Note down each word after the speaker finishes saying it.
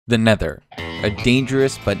The Nether, a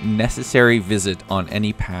dangerous but necessary visit on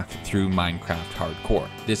any path through Minecraft Hardcore.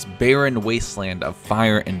 This barren wasteland of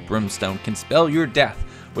fire and brimstone can spell your death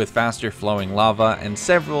with faster flowing lava and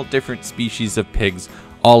several different species of pigs,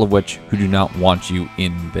 all of which who do not want you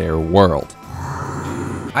in their world.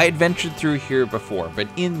 I had ventured through here before, but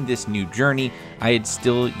in this new journey, I had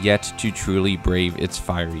still yet to truly brave its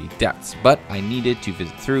fiery depths, but I needed to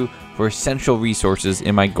visit through for essential resources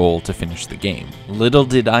in my goal to finish the game. Little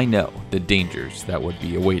did I know the dangers that would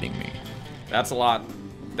be awaiting me. That's a lot.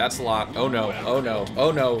 That's a lot. Oh no, oh no,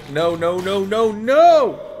 oh no, no, no, no, no,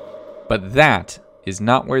 no! But that is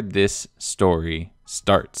not where this story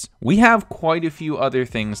starts. We have quite a few other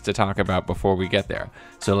things to talk about before we get there,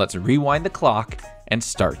 so let's rewind the clock and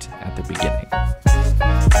start at the beginning.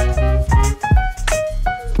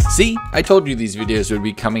 See, I told you these videos would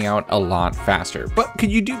be coming out a lot faster, but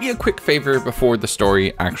could you do me a quick favor before the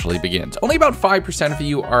story actually begins? Only about 5% of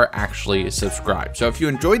you are actually subscribed, so if you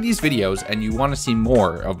enjoyed these videos and you want to see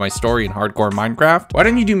more of my story in hardcore Minecraft, why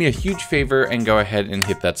don't you do me a huge favor and go ahead and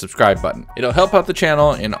hit that subscribe button. It'll help out the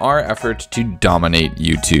channel in our effort to dominate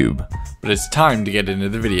YouTube. But it's time to get into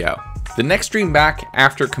the video. The next stream back,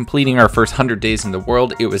 after completing our first 100 days in the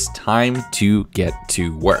world, it was time to get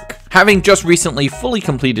to work. Having just recently fully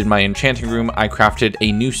completed my enchanting room, I crafted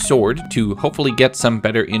a new sword to hopefully get some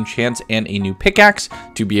better enchants and a new pickaxe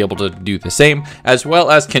to be able to do the same, as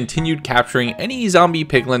well as continued capturing any zombie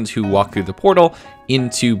piglins who walk through the portal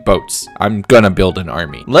into boats. I'm gonna build an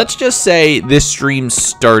army. Let's just say this stream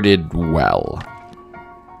started well.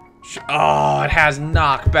 Oh, it has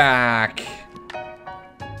knockback.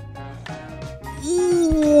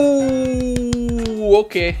 Ooh,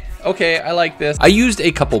 okay, I like this. I used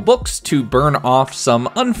a couple books to burn off some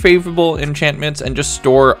unfavorable enchantments and just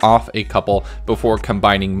store off a couple before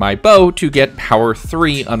combining my bow to get power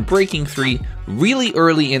 3 on breaking 3 really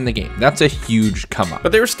early in the game. That's a huge come up.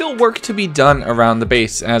 But there was still work to be done around the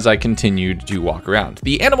base as I continued to walk around.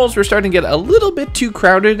 The animals were starting to get a little bit too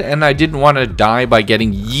crowded and I didn't want to die by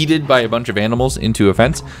getting yeeted by a bunch of animals into a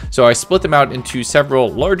fence, so I split them out into several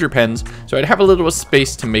larger pens so I'd have a little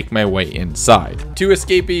space to make my way inside. 2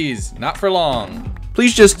 escapees, not for long.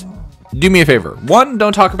 Please just do me a favor. 1,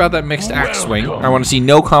 don't talk about that mixed axe swing. I want to see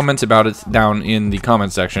no comments about it down in the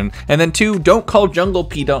comment section. And then 2, don't call Jungle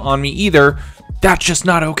PETA on me either. That's just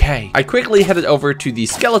not okay. I quickly headed over to the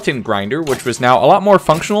skeleton grinder, which was now a lot more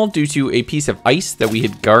functional due to a piece of ice that we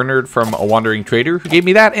had garnered from a wandering trader who gave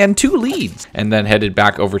me that and 2 leads, and then headed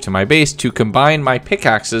back over to my base to combine my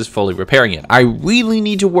pickaxes, fully repairing it. I really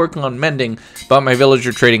need to work on mending, but my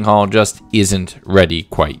villager trading hall just isn't ready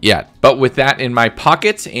quite yet. But with that in my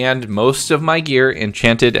pocket and most of my gear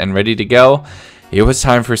enchanted and ready to go, it was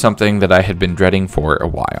time for something that I had been dreading for a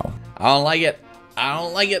while. I don't like it. I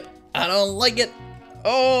don't like it. I don't like it.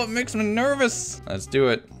 Oh, it makes me nervous. Let's do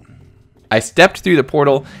it. I stepped through the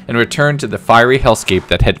portal and returned to the fiery hellscape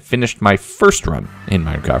that had finished my first run in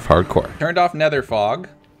Minecraft Hardcore. Turned off nether fog,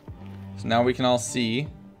 so now we can all see.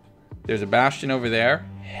 There's a bastion over there.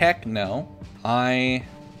 Heck no. I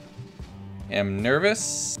am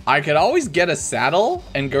nervous. I could always get a saddle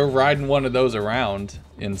and go riding one of those around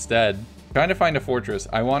instead. Trying to find a fortress.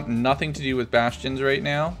 I want nothing to do with bastions right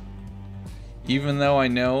now. Even though I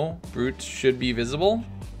know brutes should be visible.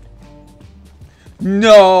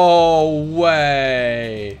 No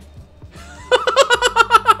way.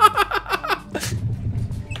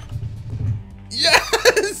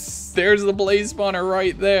 Yes! There's the blaze spawner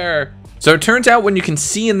right there. So it turns out when you can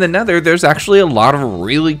see in the nether, there's actually a lot of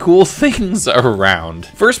really cool things around.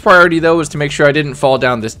 First priority though was to make sure I didn't fall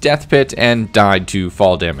down this death pit and died to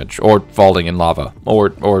fall damage, or falling in lava,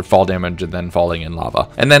 or fall damage and then falling in lava.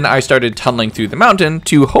 And then I started tunneling through the mountain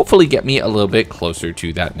to hopefully get me a little bit closer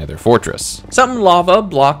to that nether fortress. Some lava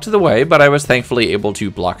blocked the way, but I was thankfully able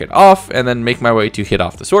to block it off and then make my way to hit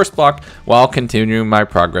off the source block while continuing my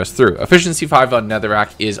progress through. Efficiency 5 on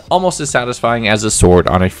netherrack is almost as satisfying as a sword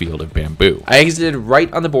on a field of bamboo. I exited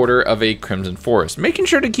right on the border of a crimson forest, making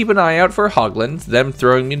sure to keep an eye out for Hoglins. Them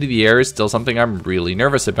throwing me into the air is still something I'm really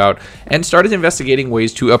nervous about, and started investigating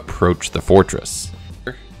ways to approach the fortress.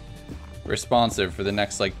 Responsive for the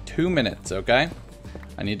next like 2 minutes, okay?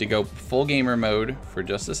 I need to go full gamer mode for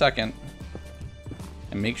just a second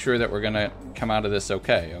and make sure that we're gonna come out of this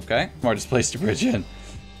okay? Smartest place to bridge in.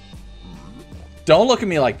 Don't look at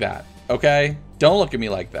me like that, okay? Don't look at me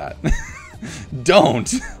like that.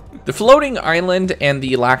 Don't. The floating island and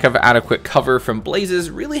the lack of adequate cover from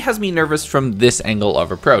blazes really has me nervous from this angle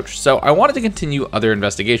of approach, so I wanted to continue other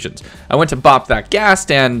investigations. I went to bop that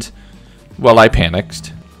ghast and, well, I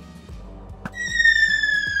panicked.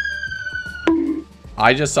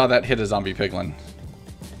 I just saw that hit a zombie piglin.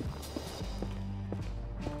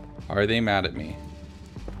 Are they mad at me?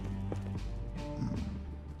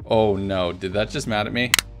 Oh no, did that just mad at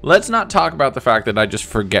me? Let's not talk about the fact that I just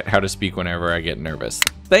forget how to speak whenever I get nervous.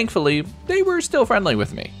 Thankfully, they were still friendly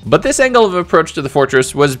with me. But this angle of approach to the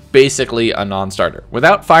fortress was basically a non-starter.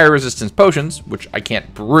 Without fire resistance potions, which I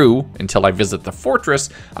can't brew until I visit the fortress,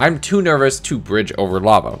 I'm too nervous to bridge over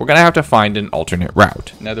lava. We're gonna have to find an alternate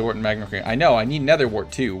route. Netherwort and magma cream. I know, I need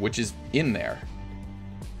netherwort too, which is in there.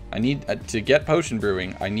 I need to get potion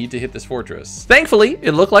brewing. I need to hit this fortress. Thankfully,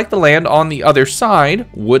 it looked like the land on the other side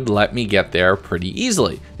would let me get there pretty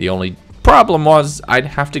easily. The only problem was I'd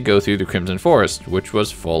have to go through the Crimson Forest, which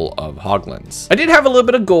was full of Hoglins. I did have a little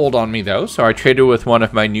bit of gold on me though, so I traded with one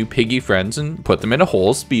of my new piggy friends and put them in a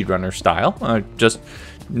hole, speedrunner style.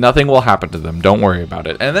 Nothing will happen to them, don't worry about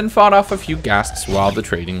it. And then fought off a few ghasts while the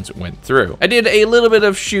tradings went through. I did a little bit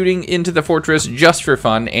of shooting into the fortress just for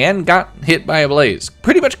fun and got hit by a blaze,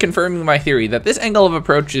 pretty much confirming my theory that this angle of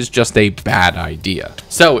approach is just a bad idea.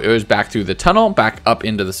 So it was back through the tunnel, back up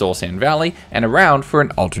into the Soul Sand Valley, and around for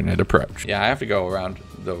an alternate approach. Yeah, I have to go around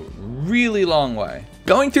the really long way.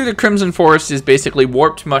 Going through the Crimson Forest is basically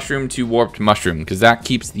warped mushroom to warped mushroom, because that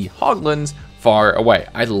keeps the Hoglins far away.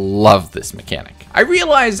 I love this mechanic. I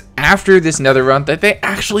realize after this nether run that they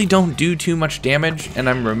actually don't do too much damage, and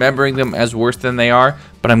I'm remembering them as worse than they are,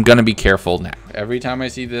 but I'm gonna be careful now. Every time I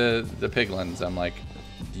see the piglins, I'm like,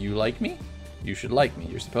 do you like me? You should like me.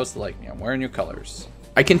 You're supposed to like me. I'm wearing your colors.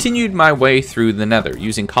 I continued my way through the nether,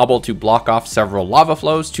 using cobble to block off several lava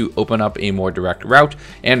flows to open up a more direct route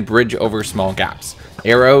and bridge over small gaps.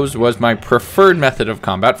 Arrows was my preferred method of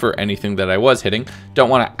combat for anything that I was hitting. Don't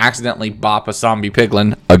want to accidentally bop a zombie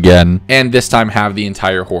piglin again, and this time have the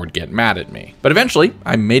entire horde get mad at me. But eventually,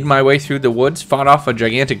 I made my way through the woods, fought off a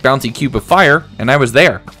gigantic bouncy cube of fire, and I was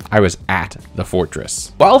there. I was at the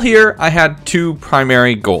fortress. While here, I had two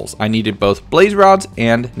primary goals. I needed both blaze rods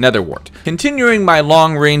and netherwort. Continuing my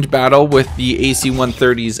long-range battle with the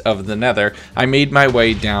AC-130s of the nether, I made my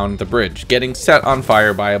way down the bridge, getting set on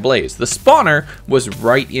fire by a blaze. The spawner was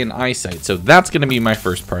right in eyesight, so that's going to be my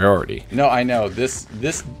first priority. No, I know.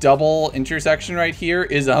 This double intersection right here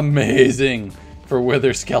is amazing for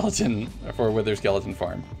Wither Skeleton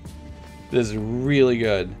farm. This is really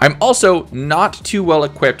good. I'm also not too well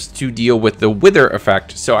equipped to deal with the wither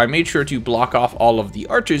effect, so I made sure to block off all of the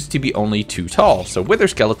arches to be only too tall, so wither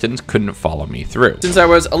skeletons couldn't follow me through. Since I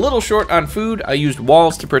was a little short on food, I used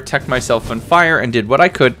walls to protect myself from fire and did what I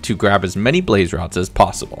could to grab as many blaze rods as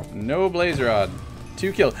possible. No blaze rod.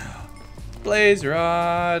 2 kills. Blaze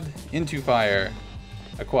rod into fire.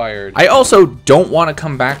 Acquired. I also don't want to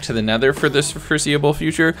come back to the nether for this foreseeable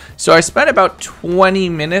future, so I spent about 20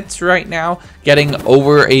 minutes right now getting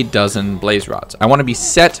over a dozen blaze rods. I want to be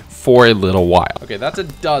set for a little while. Okay, that's a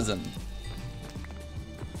dozen.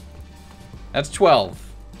 That's 12.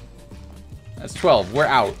 That's 12. We're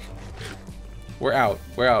out. We're out.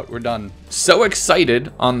 We're out. We're done. So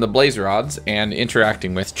excited on the blaze rods and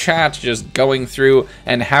interacting with chat, just going through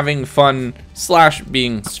and having fun /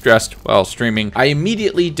 being stressed while streaming. I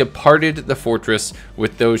immediately departed the fortress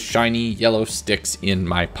with those shiny yellow sticks in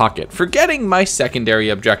my pocket, forgetting my secondary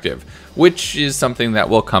objective, which is something that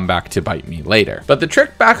will come back to bite me later. But the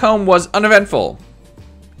trip back home was uneventful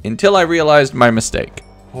until I realized my mistake.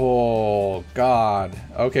 Oh, God.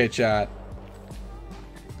 Okay, chat.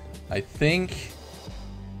 I think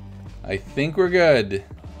we're good.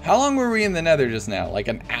 How long were we in the nether just now? Like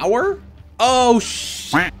an hour? Oh,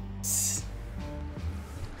 shit.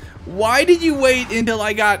 Why did you wait until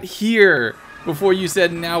I got here before you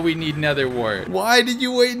said now we need netherwort? Why did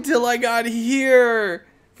you wait until I got here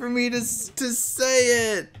for me to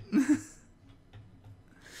say it?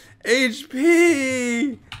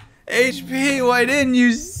 HP! HP, why didn't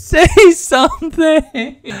you say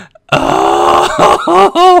something?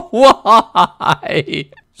 Oh, why?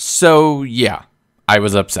 So yeah, I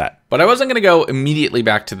was upset. But I wasn't going to go immediately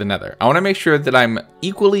back to the nether. I want to make sure that I'm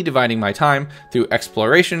equally dividing my time through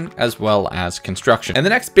exploration as well as construction. And the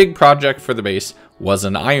next big project for the base was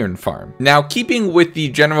an iron farm. Now, keeping with the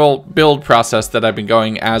general build process that I've been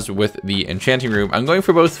going as with the enchanting room, I'm going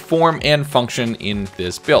for both form and function in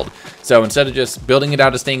this build. So instead of just building it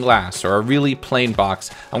out of stained glass or a really plain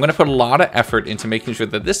box, I'm going to put a lot of effort into making sure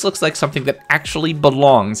that this looks like something that actually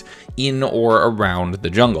belongs in or around the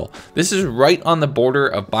jungle. This is right on the border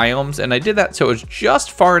of biomes, and I did that so it was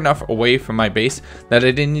just far enough away from my base that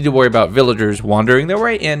I didn't need to worry about villagers wandering their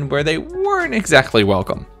way in where they weren't exactly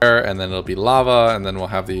welcome. And then it'll be lava, and then we'll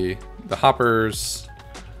have the hoppers.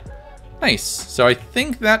 Nice. So I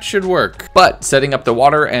think that should work. But setting up the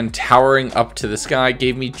water and towering up to the sky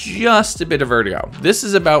gave me just a bit of vertigo. This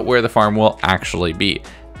is about where the farm will actually be.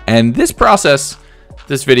 And this process,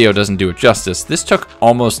 this video doesn't do it justice. This took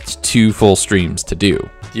almost 2 full streams to do.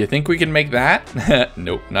 Do you think we can make that?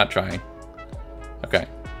 Nope, not trying. Okay.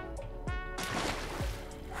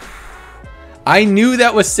 I knew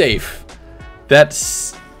that was safe. That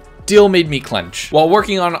still made me clench. While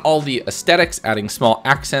working on all the aesthetics, adding small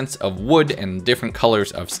accents of wood and different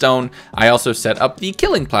colors of stone, I also set up the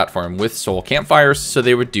killing platform with soul campfires so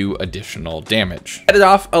they would do additional damage. Headed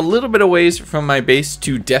off a little bit of ways from my base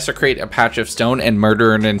to desecrate a patch of stone and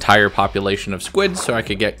murder an entire population of squids so I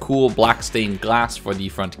could get cool black stained glass for the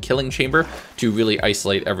front killing chamber to really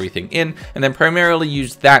isolate everything in, and then primarily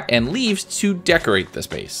use that and leaves to decorate the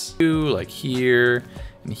space. Like here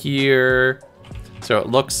and here. So it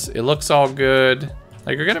looks all good.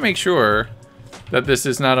 Like, we're gonna make sure that this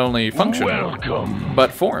is not only functional,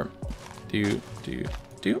 but form. Why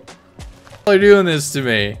are you doing this to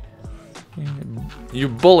me? You're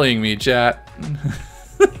bullying me, chat.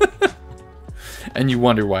 And you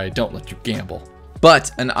wonder why I don't let you gamble.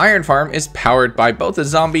 But an iron farm is powered by both a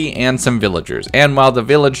zombie and some villagers. And while the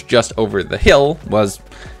village just over the hill was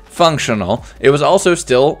functional, it was also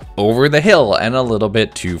still over the hill and a little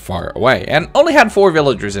bit too far away, and only had 4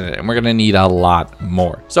 villagers in it, and we're gonna need a lot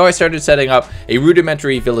more. So I started setting up a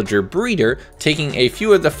rudimentary villager breeder, taking a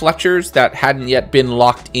few of the Fletchers that hadn't yet been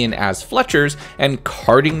locked in as Fletchers and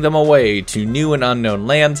carting them away to new and unknown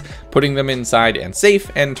lands, putting them inside and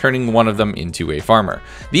safe, and turning one of them into a farmer.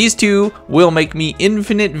 These 2 will make me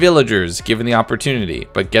infinite villagers given the opportunity,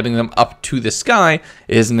 but getting them up to the sky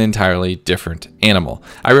is an entirely different animal.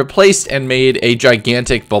 I replaced and made a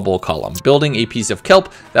gigantic bubble column, building a piece of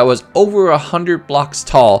kelp that was over 100 blocks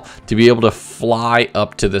tall to be able to fly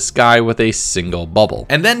up to the sky with a single bubble.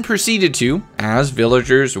 And then proceeded to, as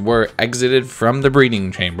villagers were exited from the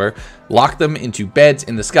breeding chamber, lock them into beds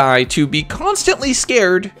in the sky to be constantly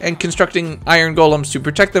scared, and constructing iron golems to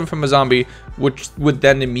protect them from a zombie, which would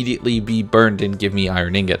then immediately be burned and give me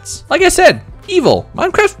iron ingots. Like I said, evil.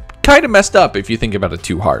 Minecraft kind of messed up if you think about it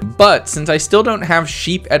too hard. But since I still don't have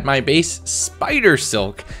sheep at my base, spider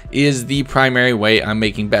silk is the primary way I'm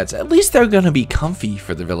making beds. At least they're gonna be comfy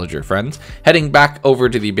for the villager friends. Heading back over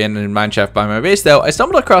to the abandoned mineshaft by my base though, I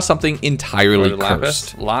stumbled across something entirely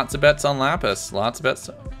cursed. Lots of bets on lapis, lots of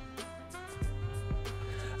bets.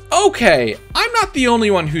 Okay, I'm not the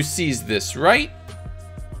only one who sees this, right?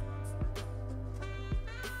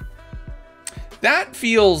 That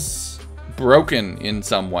feels broken in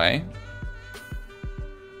some way.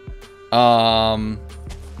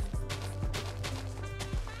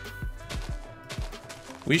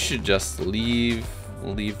 We should just leave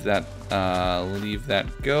that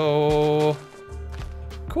go.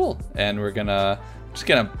 Cool. And we're just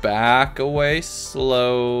gonna back away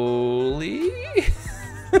slowly.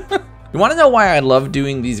 You want to know why I love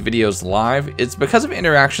doing these videos live? It's because of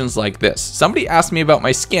interactions like this. Somebody asked me about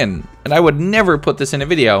my skin, and I would never put this in a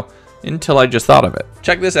video until I just thought of it.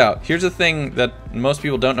 Check this out. Here's a thing that most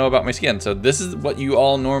people don't know about my skin. So this is what you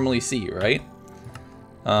all normally see, right?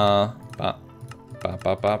 I'm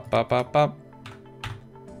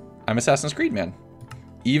Assassin's Creed man.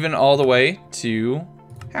 Even all the way to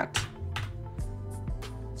hat.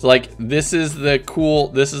 So like, this is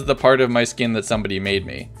the part of my skin that somebody made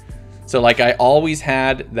me. So like, I always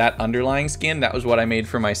had that underlying skin. That was what I made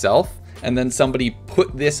for myself. And then somebody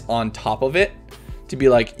put this on top of it to be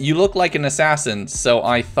like, you look like an assassin. So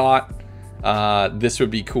I thought this would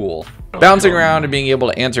be cool. Bouncing around and being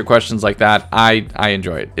able to answer questions like that, I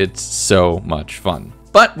enjoy it. It's so much fun.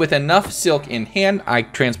 But with enough silk in hand, I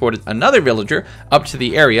transported another villager up to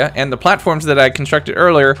the area, and the platforms that I constructed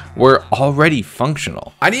earlier were already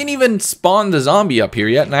functional. I didn't even spawn the zombie up here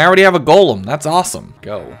yet, and I already have a golem. That's awesome.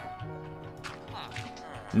 Go.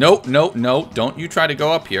 Nope, nope, nope. Don't you try to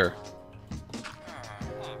go up here.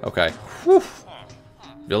 Okay. Whew.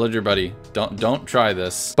 Villager buddy, don't try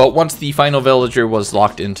this. But once the final villager was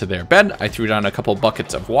locked into their bed, I threw down a couple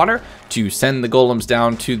buckets of water to send the golems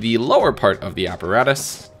down to the lower part of the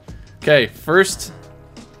apparatus. Okay,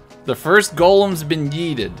 the first golem's been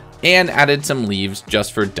yeeted, and added some leaves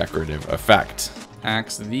just for decorative effect.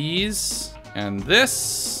 Axe these and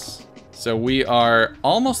this. So we are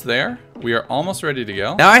almost there. We are almost ready to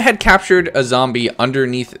go. Now I had captured a zombie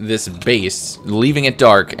underneath this base, leaving it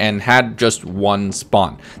dark, and had just one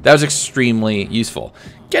spawn. That was extremely useful.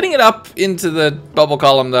 Getting it up into the bubble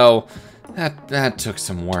column though, that took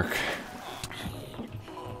some work.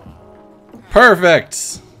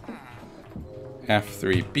 Perfect.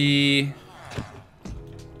 F3B.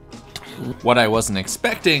 What I wasn't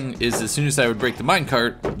expecting is as soon as I would break the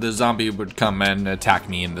minecart, the zombie would come and attack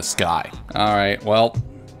me in the sky. All right, well,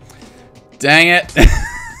 dang it.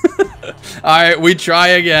 All right, we try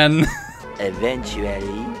again.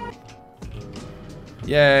 Eventually.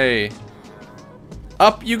 Yay.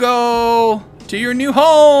 Up you go to your new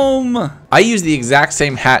home. I used the exact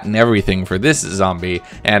same hat and everything for this zombie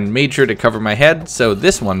and made sure to cover my head so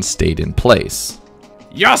this one stayed in place.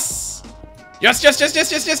 Yes! Yes, yes, yes,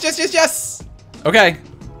 yes, yes, yes, yes, yes, yes! Okay.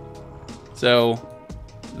 So,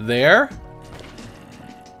 there.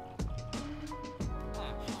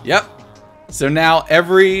 Yep. So now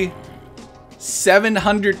every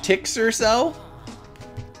 700 ticks or so,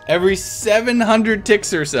 this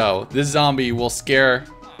zombie will scare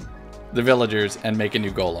the villagers and make a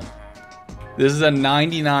new golem. This is a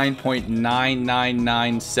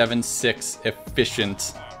 99.99976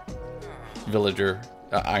 efficient villager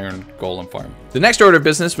iron golem farm. The next order of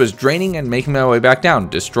business was draining and making my way back down,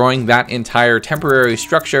 destroying that entire temporary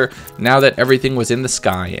structure now that everything was in the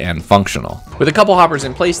sky and functional. With a couple hoppers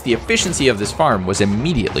in place, the efficiency of this farm was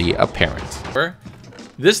immediately apparent.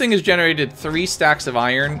 This thing has generated 3 stacks of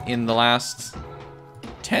iron in the last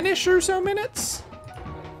 10-ish or so minutes.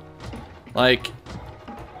 Like,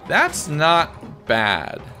 that's not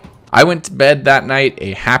bad. I went to bed that night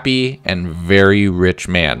a happy and very rich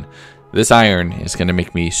man. This iron is going to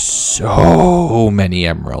make me so many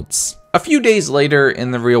emeralds. A few days later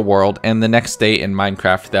in the real world and the next day in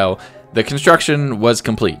Minecraft though, the construction was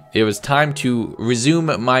complete. It was time to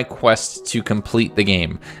resume my quest to complete the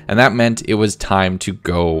game, and that meant it was time to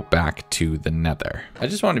go back to the Nether. I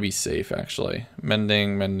just want to be safe actually.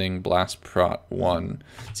 Mending, blast prot 1.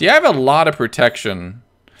 See, I have a lot of protection.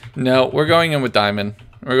 No, we're going in with diamond.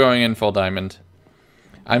 We're going in full diamond.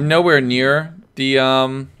 I'm nowhere near the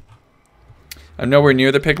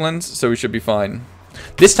piglins, so we should be fine.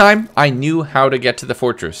 This time, I knew how to get to the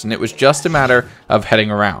fortress, and it was just a matter of heading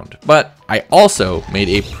around. But I also made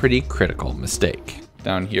a pretty critical mistake.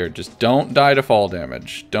 Down here, just don't die to fall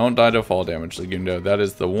damage. Don't die to fall damage, Legundo. That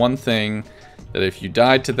is the one thing that if you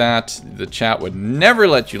died to that, the chat would never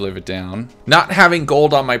let you live it down. Not having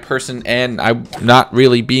gold on my person and I'm not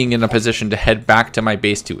really being in a position to head back to my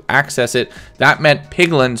base to access it, that meant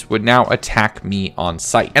piglins would now attack me on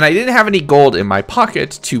sight. And I didn't have any gold in my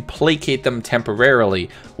pocket to placate them temporarily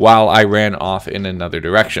while I ran off in another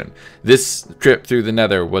direction. This trip through the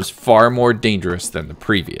Nether was far more dangerous than the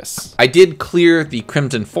previous. I did clear the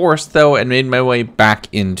Crimson Forest though and made my way back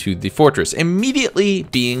into the fortress, immediately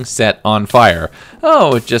being set on fire.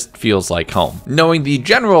 Oh, it just feels like home. Knowing the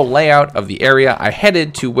general layout of the area, I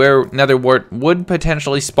headed to where netherwort would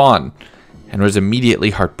potentially spawn and was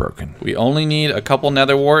immediately heartbroken. We only need a couple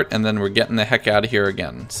netherwort and then we're getting the heck out of here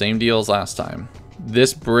again. Same deal as last time.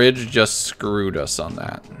 This bridge just screwed us on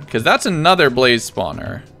that because that's another blaze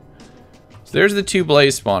spawner. So there's the 2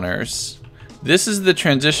 blaze spawners. This is the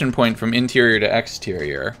transition point from interior to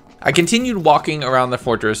exterior. I continued walking around the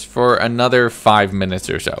fortress for another 5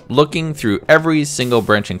 minutes or so, looking through every single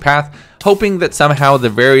branching path, hoping that somehow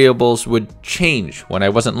the variables would change when I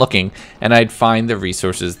wasn't looking and I'd find the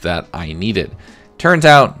resources that I needed. Turns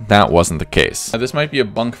out that wasn't the case. This might be a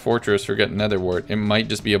bunk fortress for getting netherwort. It might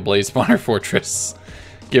just be a blaze spawner fortress.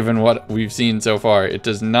 Given what we've seen so far, it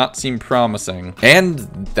does not seem promising. And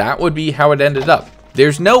that would be how it ended up.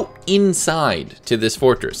 There's no inside to this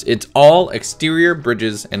fortress. It's all exterior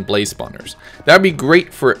bridges and blaze spawners. That would be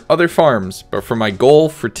great for other farms, but for my goal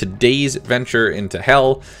for today's venture into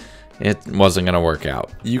hell, it wasn't going to work out.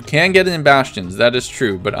 You can get it in bastions, that is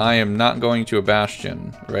true, but I am not going to a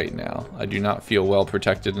bastion right now. I do not feel well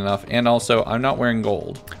protected enough, and also I'm not wearing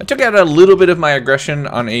gold. I took out a little bit of my aggression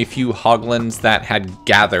on a few hoglins that had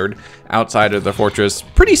gathered outside of the fortress,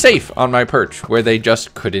 pretty safe on my perch, where they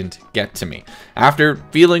just couldn't get to me. After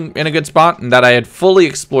feeling in a good spot and that I had fully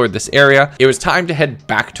explored this area, it was time to head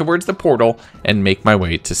back towards the portal and make my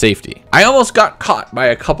way to safety. I almost got caught by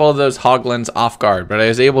a couple of those hoglins off guard, but I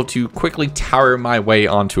was able to quickly tower my way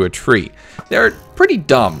onto a tree. They're pretty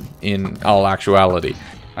dumb in all actuality.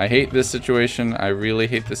 I hate this situation. I really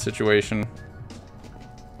hate this situation.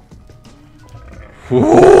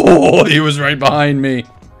 Whoa, he was right behind me.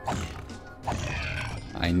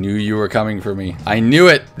 I knew you were coming for me. I knew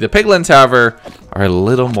it. The piglins, however, are a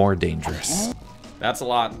little more dangerous. That's a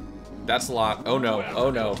lot. That's a lot. Oh no.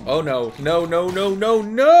 Oh no. Oh no. No, no, no, no,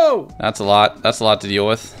 no. That's a lot. That's a lot to deal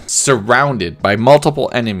with. Surrounded by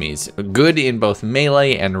multiple enemies, good in both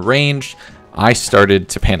melee and ranged, I started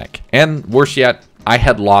to panic. And worse yet, I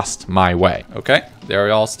had lost my way. Okay,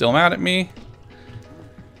 they're all still mad at me.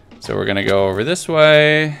 So we're gonna go over this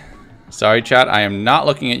way. Sorry, chat, I am not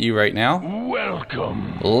looking at you right now.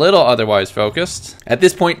 Welcome. A little otherwise focused. At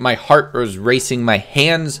this point, my heart was racing, my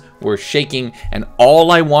hands were shaking, and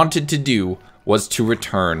all I wanted to do was to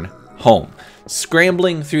return home.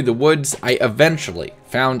 Scrambling through the woods, I eventually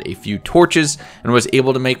found a few torches and was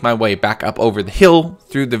able to make my way back up over the hill,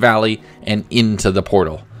 through the valley, and into the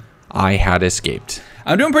portal. I had escaped.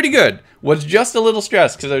 I'm doing pretty good. Was just a little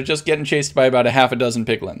stressed because I was just getting chased by about a half a dozen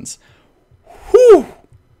piglins. Whew!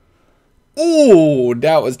 Ooh,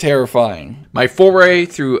 that was terrifying. My foray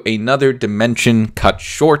through another dimension cut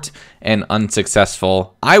short and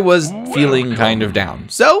unsuccessful. I was feeling kind of down,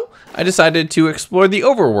 so I decided to explore the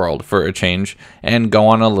overworld for a change and go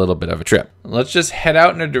on a little bit of a trip. Let's just head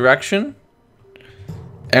out in a direction,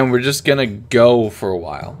 and we're just gonna go for a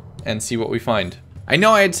while and see what we find. I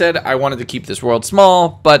know I had said I wanted to keep this world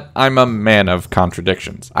small, but I'm a man of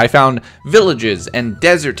contradictions. I found villages and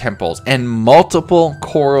desert temples and multiple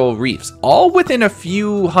coral reefs, all within a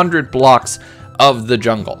few hundred blocks of the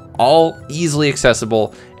jungle, all easily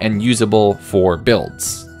accessible and usable for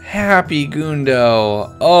builds. Happy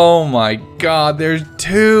Gundo. Oh my god, there's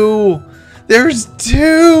two! There's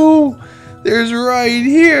two! There's right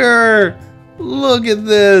here! Look at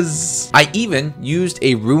this! I even used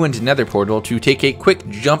a ruined nether portal to take a quick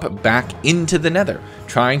jump back into the nether,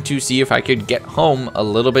 trying to see if I could get home a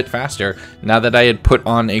little bit faster now that I had put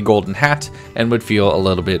on a golden hat and would feel a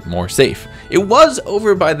little bit more safe. It was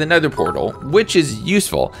over by the nether portal, which is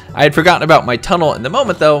useful. I had forgotten about my tunnel in the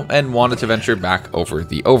moment though and wanted to venture back over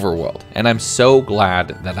the overworld, and I'm so glad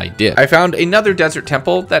that I did. I found another desert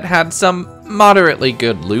temple that had some moderately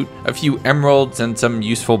good loot, a few emeralds and some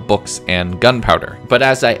useful books and gunpowder. But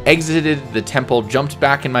as I exited the temple, jumped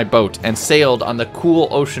back in my boat and sailed on the cool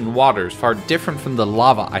ocean waters far different from the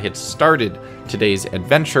lava I had started today's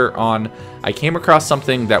adventure on, I came across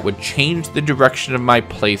something that would change the direction of my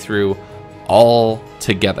playthrough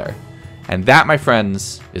altogether. And that, my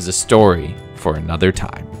friends, is a story for another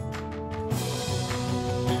time.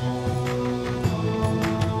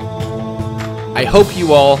 I hope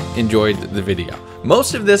you all enjoyed the video.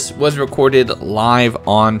 Most of this was recorded live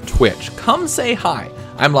on Twitch. Come say hi.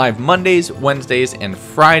 I'm live Mondays, Wednesdays, and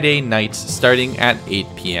Friday nights starting at 8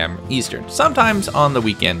 p.m. Eastern, sometimes on the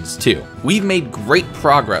weekends too. We've made great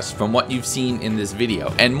progress from what you've seen in this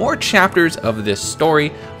video, and more chapters of this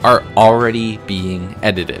story are already being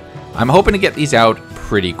edited. I'm hoping to get these out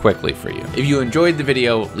pretty quickly for you. If you enjoyed the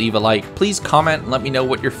video, leave a like. Please comment and let me know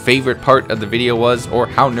what your favorite part of the video was or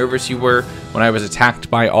how nervous you were when I was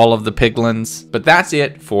attacked by all of the piglins. But that's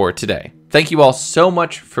it for today. Thank you all so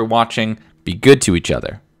much for watching. Be good to each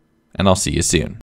other, and I'll see you soon.